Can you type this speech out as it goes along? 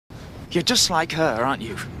You're just like her, aren't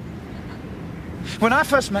you? When I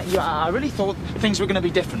first met you, I really thought things were going to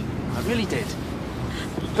be different. I really did.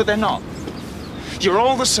 But they're not. You're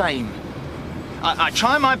all the same. I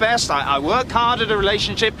try my best, I work hard at a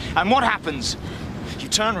relationship, and what happens? You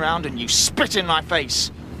turn around and you spit in my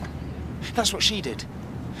face. That's what she did.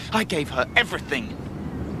 I gave her everything.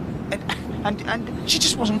 And she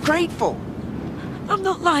just wasn't grateful. I'm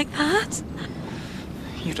not like that.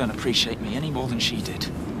 You don't appreciate me any more than she did.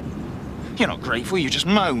 You're not grateful, you just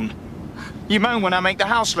moan. You moan when I make the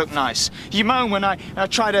house look nice. You moan when I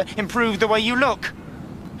try to improve the way you look.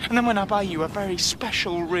 And then when I buy you a very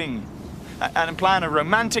special ring and plan a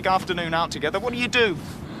romantic afternoon out together, what do?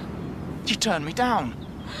 You turn me down.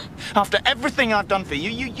 After everything I've done for you,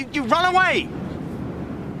 you run away.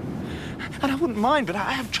 And I wouldn't mind, but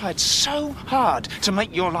I have tried so hard to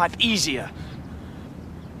make your life easier.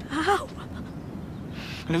 How?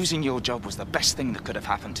 Losing your job was the best thing that could have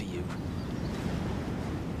happened to you.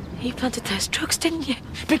 You planted those drugs, didn't you?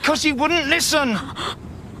 Because you wouldn't listen.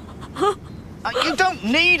 You don't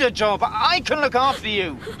need a job. I can look after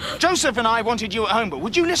you. Joseph and I wanted you at home, but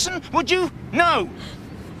would you listen? Would you? No.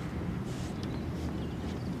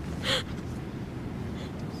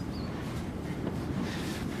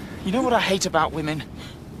 You know what I hate about women?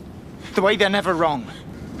 The way they're never wrong.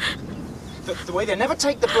 The way they never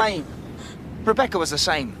take the blame. Rebecca was the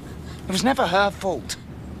same. It was never her fault.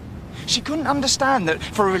 She couldn't understand that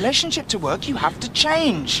for a relationship to work, you have to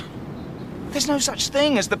change. There's no such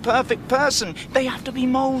thing as the perfect person. They have to be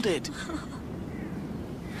molded.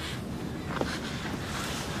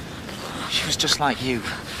 She was just like you.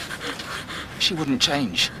 She wouldn't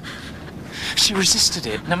change. She resisted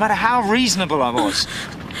it, no matter how reasonable I was.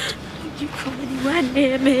 Don't you come anywhere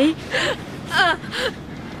near me.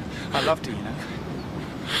 I loved her, you know.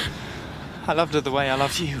 I loved her the way I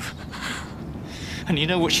love you. And you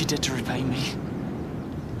know what she did to repay me?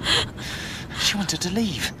 She wanted to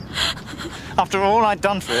leave. After all I'd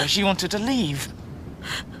done for her, she wanted to leave.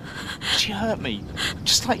 She hurt me,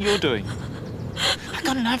 just like you're doing. I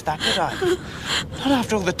couldn't have that, could I? Not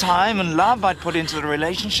after all the time and love I'd put into the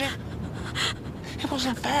relationship. It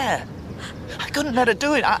wasn't fair. I couldn't let her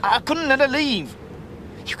do it. I couldn't let her leave.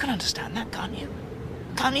 You can understand that, can't you?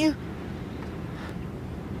 Can't you?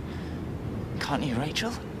 Can't you,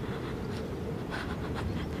 Rachel?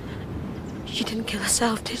 She didn't kill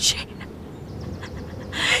herself, did she?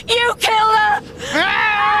 You killed her!